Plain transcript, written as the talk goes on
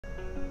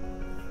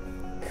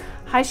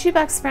Hi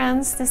Shoebox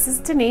friends, this is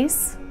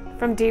Denise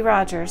from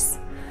Ginadrog.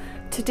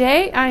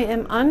 Today I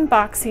am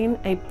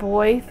unboxing a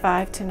boy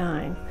 5 to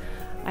 9.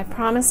 I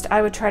promised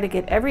I would try to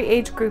get every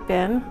age group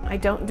in. I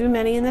don't do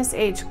many in this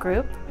age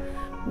group,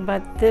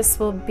 but this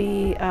will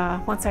be,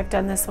 once I've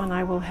done this one,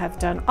 I will have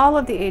done all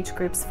of the age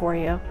groups for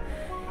you.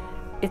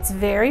 It's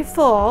very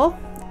full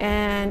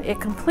and it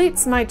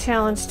completes my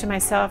challenge to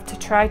myself to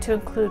try to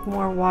include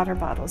more water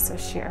bottles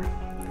this year.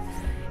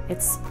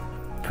 It's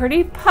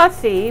pretty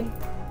puffy,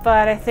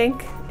 but I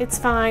think it's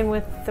fine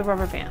with the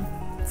rubber band.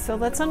 So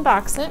let's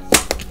unbox it.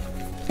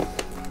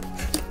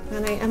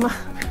 And I am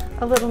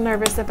a little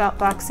nervous about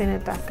boxing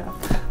it back up.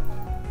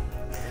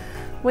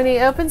 When he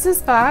opens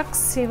his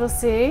box, he will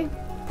see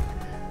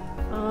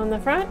on the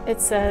front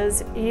it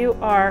says, you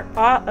are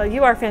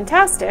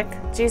fantastic,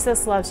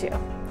 Jesus loves you,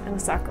 and a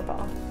soccer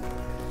ball.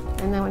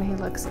 And then when he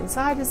looks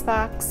inside his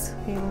box,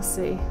 he will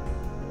see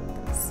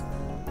this.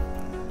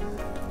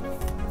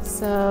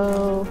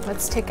 So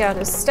let's take out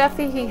his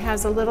stuffy. He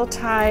has a little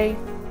Thai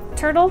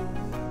turtle.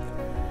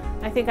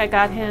 I think I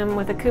got him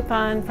with a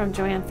coupon from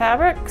Joanne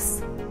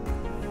Fabrics.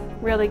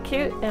 Really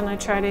cute, and I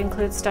try to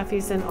include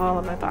stuffies in all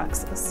of my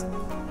boxes.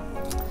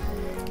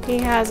 He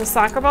has a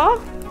soccer ball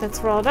that's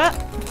rolled up.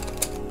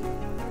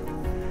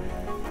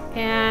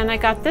 And I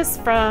got this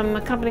from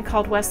a company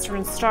called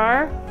Western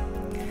Star.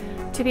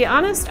 To be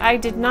honest, I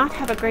did not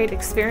have a great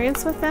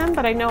experience with them,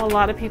 but I know a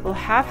lot of people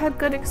have had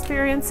good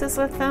experiences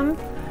with them.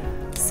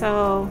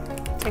 So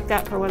take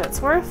that for what it's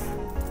worth.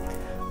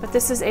 But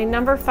this is a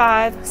number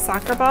 5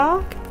 soccer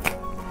ball.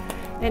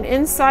 And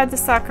inside the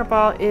soccer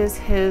ball is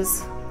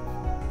his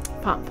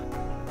pump.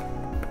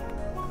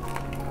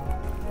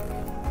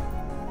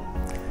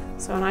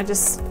 So, and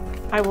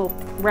I will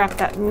wrap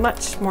that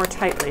much more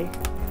tightly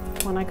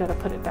when I go to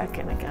put it back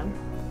in again.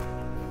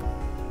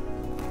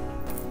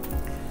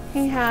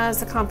 He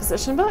has a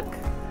composition book.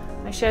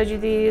 I showed you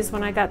these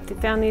when I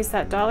found these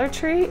at Dollar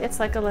Tree. It's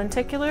like a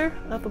lenticular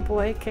of a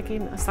boy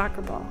kicking a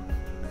soccer ball.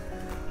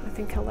 I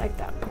think he'll like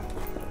that.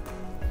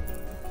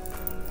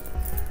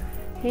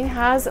 He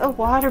has a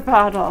water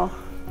bottle.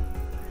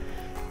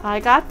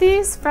 I got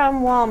these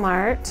from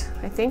Walmart.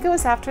 I think it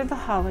was after the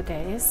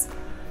holidays.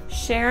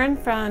 Sharon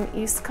from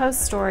East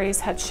Coast Stories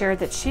had shared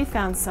that she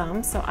found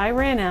some, so I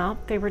ran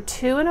out. They were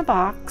 2 in a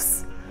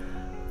box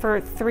for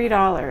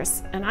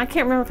 $3, and I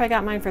can't remember if I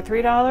got mine for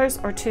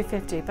 $3 or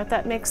 $2.50, but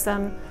that makes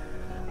them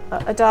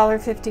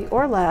 $1.50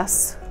 or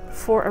less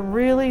for a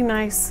really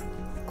nice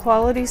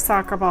quality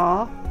soccer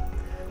ball.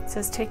 It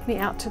says take me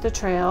out to the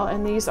trail,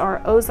 and these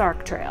are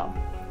Ozark Trail.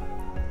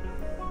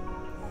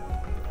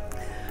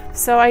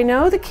 So I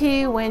know the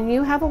key when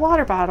you have a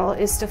water bottle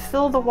is to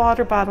fill the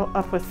water bottle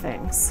up with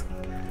things.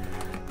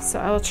 So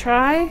I will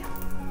try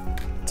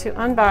to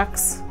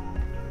unbox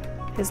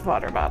his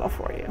water bottle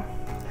for you.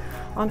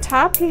 On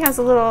top he has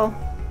a little,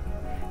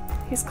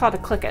 he's called a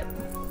click it.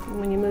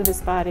 When you move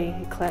his body,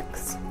 he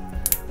clicks.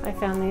 I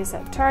found these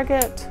at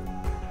Target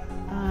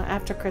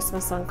after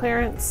Christmas on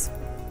clearance.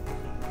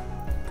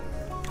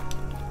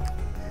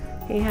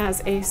 He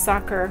has a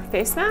soccer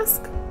face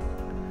mask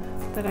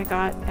that I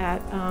got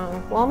at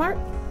Walmart.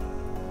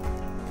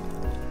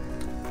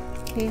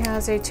 He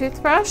has a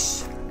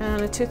toothbrush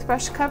and a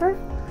toothbrush cover.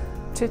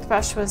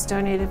 Toothbrush was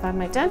donated by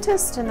my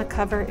dentist, and the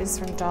cover is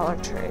from Dollar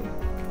Tree.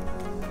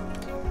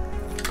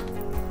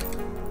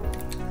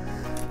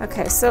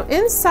 Okay, so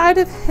inside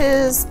of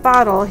his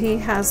bottle he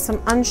has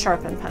some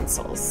unsharpened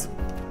pencils.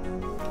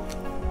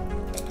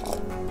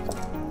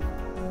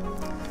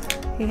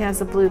 He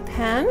has a blue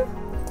pen.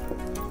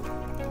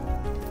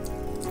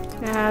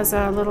 He has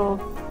a little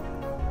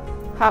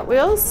Hot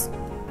Wheels.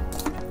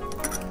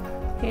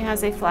 He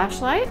has a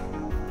flashlight.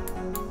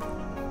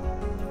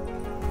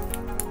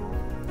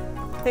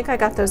 I think I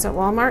got those at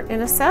Walmart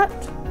in a set.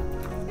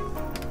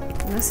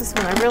 And this is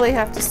when I really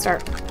have to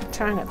start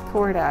trying to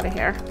pour it out of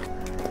here.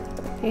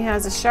 He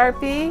has a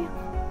Sharpie,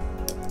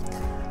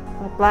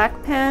 a black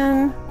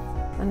pen,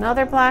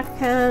 another black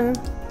pen.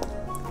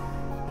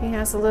 He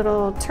has a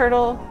little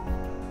turtle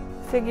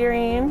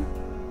figurine.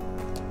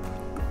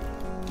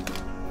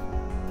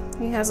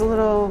 He has a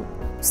little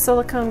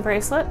silicone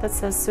bracelet that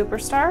says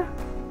Superstar,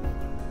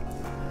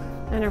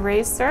 an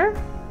eraser,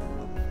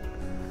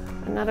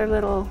 another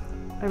little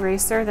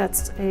eraser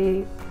that's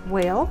a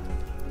whale.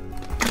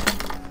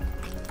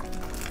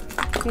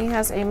 He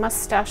has a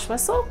mustache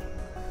whistle.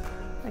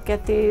 I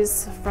get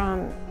these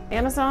from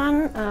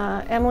Amazon.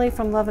 Emily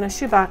from Love in a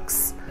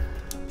Shoebox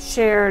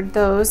shared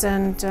those,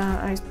 and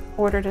I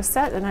ordered a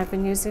set and I've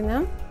been using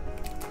them.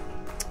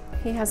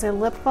 He has a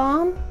lip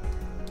balm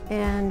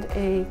and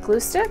a glue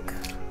stick.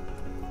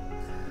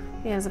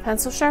 He has a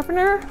pencil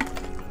sharpener.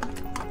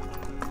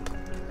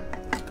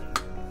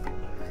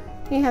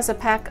 He has a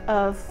pack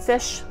of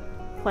fish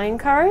playing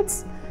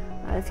cards.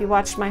 If you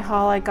watched my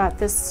haul, I got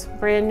this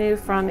brand new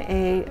from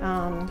a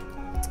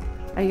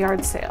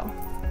yard sale.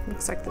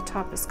 Looks like the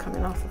top is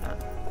coming off of it.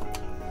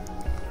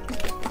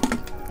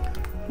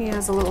 He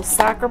has a little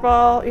soccer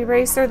ball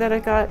eraser that I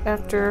got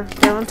after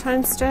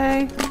Valentine's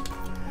Day.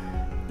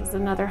 There's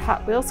another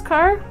Hot Wheels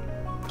car.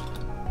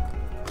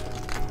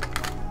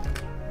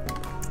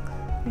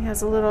 He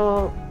has a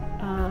little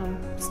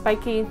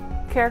spiky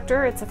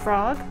character. It's a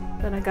frog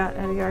that I got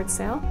at a yard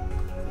sale.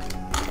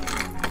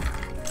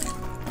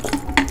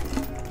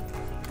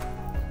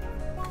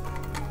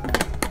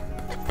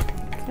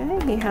 Okay,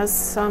 he has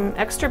some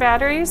extra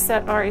batteries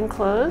that are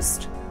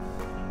enclosed.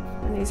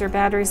 And these are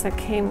batteries that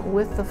came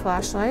with the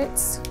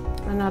flashlights.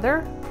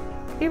 Another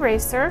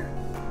eraser.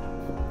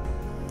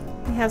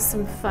 He has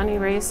some fun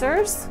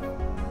erasers.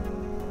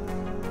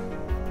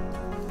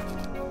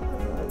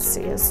 Let's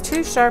see, he has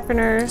 2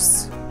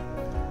 sharpeners.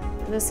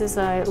 This is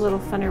a little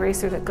fun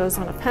eraser that goes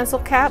on a pencil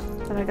cap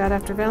that I got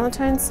after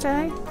Valentine's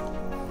Day.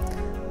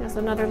 He has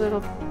another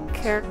little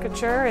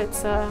caricature.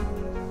 It's a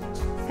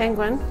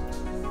penguin.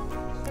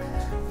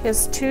 He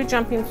has 2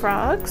 jumping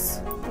frogs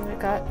that I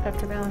got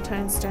after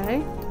Valentine's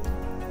Day.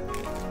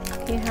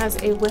 He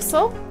has a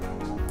whistle.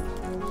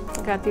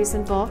 I got these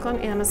in bulk on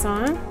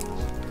Amazon.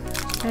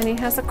 And he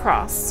has a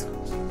cross.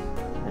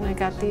 And I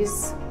got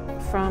these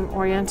from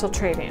Oriental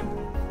Trading.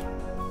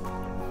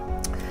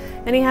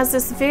 And he has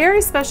this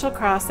very special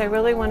cross I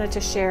really wanted to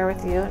share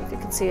with you. If you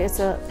can see, it's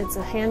a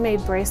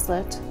handmade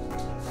bracelet.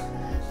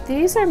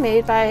 These are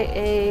made by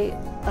a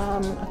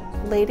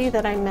lady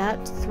that I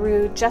met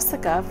through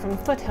Jessica from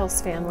Foothills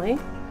Family.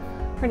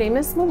 Her name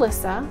is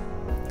Melissa.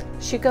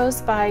 She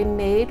goes by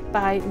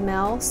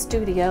MadbyMel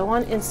Studio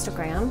on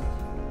Instagram.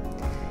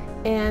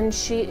 And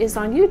she is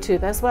on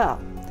YouTube as well.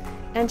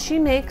 And she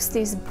makes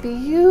these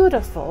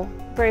beautiful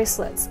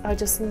bracelets. I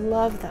just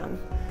love them.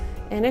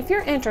 And if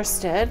you're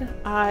interested,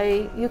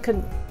 you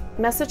can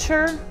message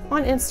her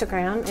on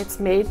Instagram. It's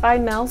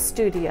MadbyMel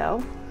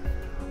Studio.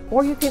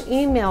 Or you can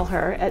email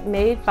her at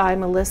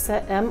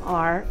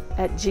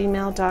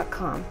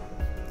madebymelissamr@gmail.com.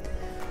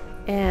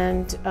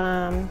 And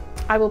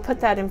I will put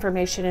that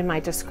information in my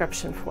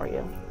description for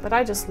you. But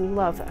I just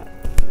love it.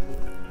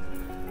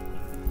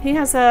 He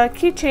has a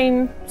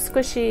keychain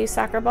squishy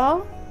soccer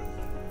ball.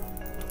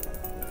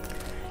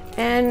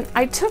 And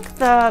I took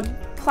the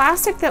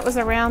plastic that was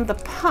around the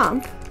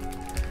pump,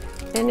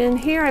 and in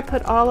here I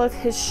put all of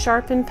his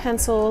sharpened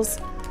pencils,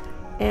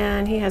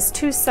 and he has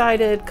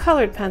 2-sided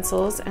colored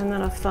pencils and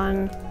then a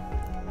fun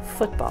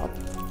football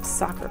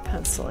soccer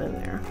pencil in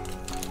there.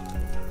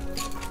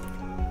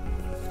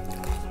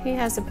 He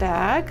has a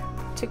bag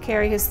to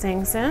carry his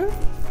things in.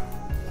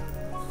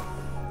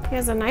 He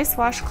has a nice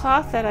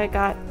washcloth that I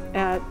got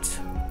at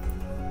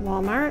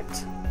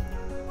Walmart.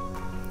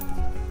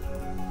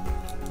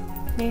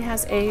 He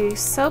has a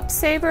soap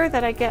saver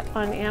that I get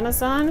on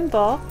Amazon in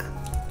bulk.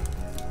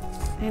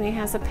 And he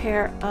has a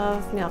pair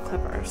of nail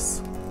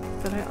clippers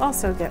that I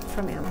also get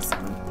from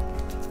Amazon.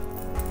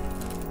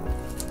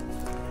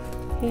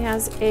 He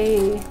has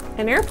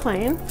an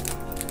airplane,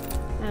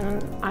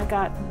 and I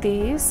got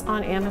these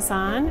on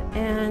Amazon,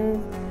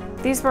 and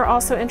these were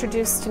also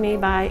introduced to me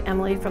by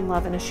Emily from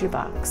Love in a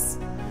Shoebox.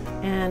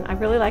 And I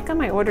really like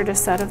them. I ordered a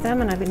set of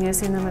them, and I've been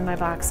using them in my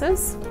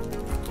boxes.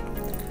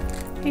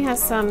 He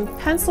has some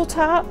pencil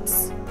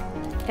tops,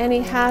 and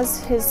he has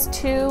his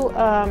 2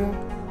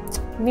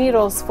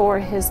 needles for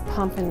his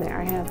pump in there.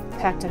 I have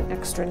packed an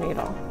extra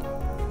needle.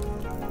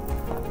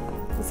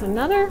 There's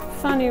another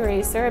fun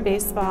eraser, a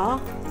baseball,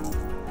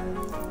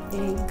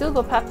 a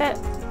Google puppet,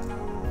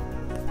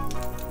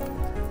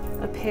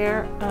 a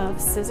pair of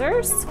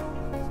scissors.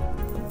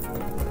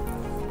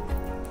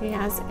 He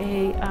has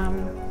a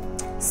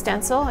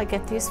stencil. I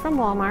get these from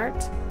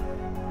Walmart.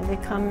 They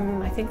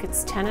come, I think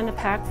it's 10 in a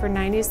pack for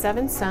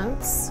 97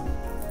 cents.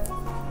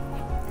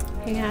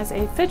 He has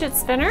a fidget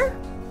spinner.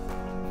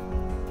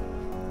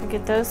 I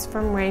get those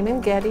from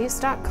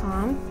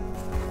RaymondGeddes.com.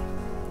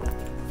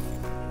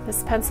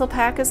 This pencil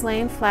pack is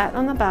laying flat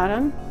on the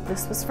bottom.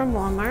 This was from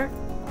Walmart.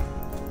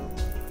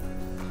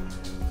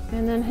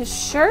 And then his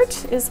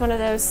shirt is one of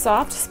those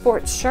soft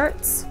sports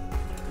shirts.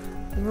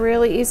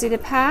 Really easy to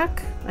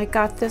pack. I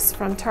got this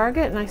from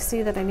Target, and I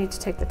see that I need to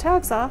take the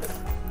tags off.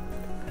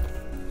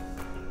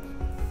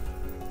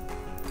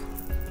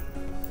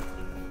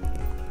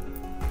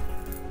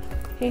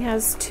 He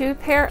has 2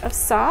 pair of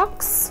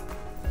socks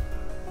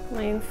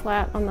laying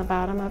flat on the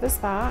bottom of his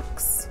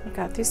box. I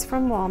got these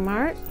from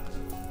Walmart.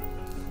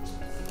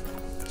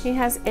 He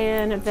has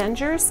an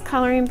Avengers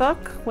coloring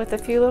book with a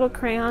few little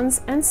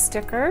crayons and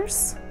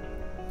stickers.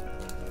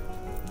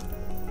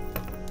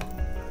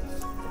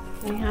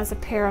 And he has a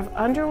pair of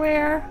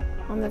underwear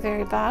on the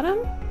very bottom.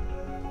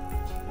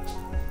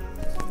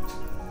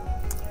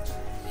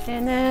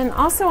 And then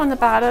also on the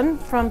bottom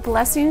from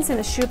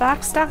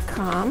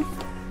blessingsinashoebox.com,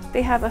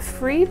 they have a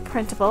free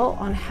printable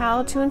on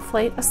how to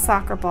inflate a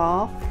soccer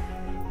ball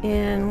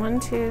in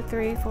 1, 2,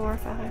 3, 4,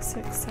 5,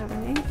 6,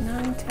 7, 8,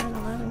 9, 10,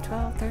 11,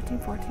 12, 13,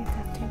 14,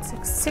 15,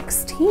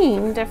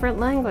 16 different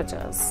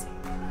languages.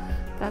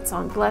 That's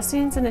on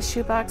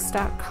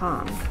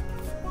blessingsinashoebox.com.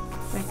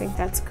 I think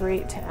that's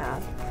great to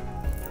add.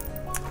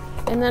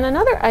 And then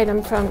another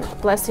item from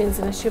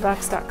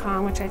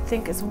blessingsinashoebox.com, which I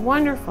think is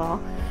wonderful,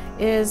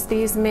 is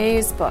these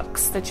maze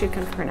books that you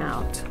can print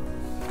out.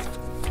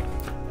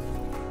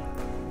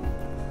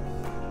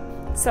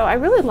 So I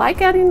really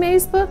like adding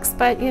maze books,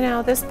 but you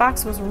know, this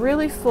box was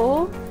really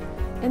full,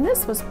 And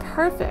this was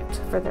perfect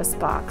for this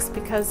box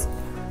because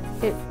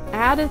it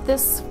added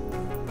this,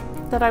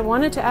 that I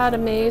wanted to add a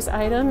maze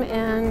item,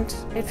 and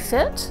it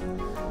fit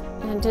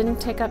and didn't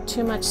take up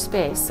too much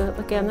space. So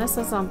again, this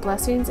is on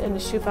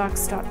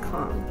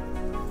blessingsinashoebox.com.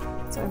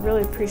 So I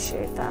really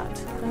appreciate that.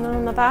 And then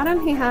on the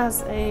bottom, he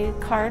has a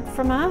card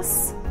from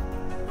us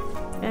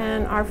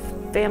and our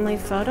family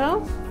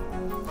photo.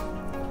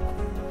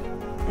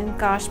 And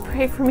gosh,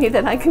 pray for me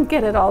that I can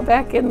get it all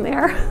back in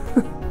there.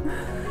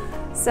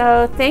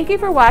 So thank you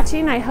for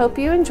watching. I hope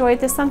you enjoyed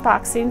this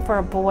unboxing for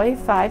a boy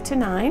 5 to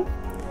 9.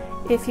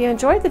 If you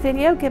enjoyed the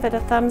video, give it a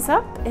thumbs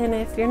up, and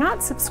if you're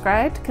not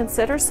subscribed,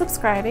 consider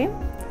subscribing.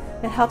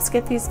 It helps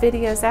get these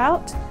videos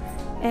out,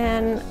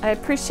 and I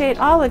appreciate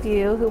all of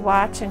you who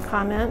watch and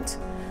comment.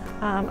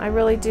 I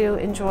really do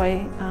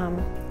enjoy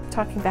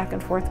talking back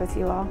and forth with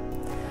you all.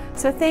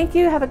 So thank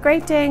you, have a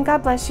great day, and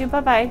God bless you.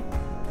 Bye-bye.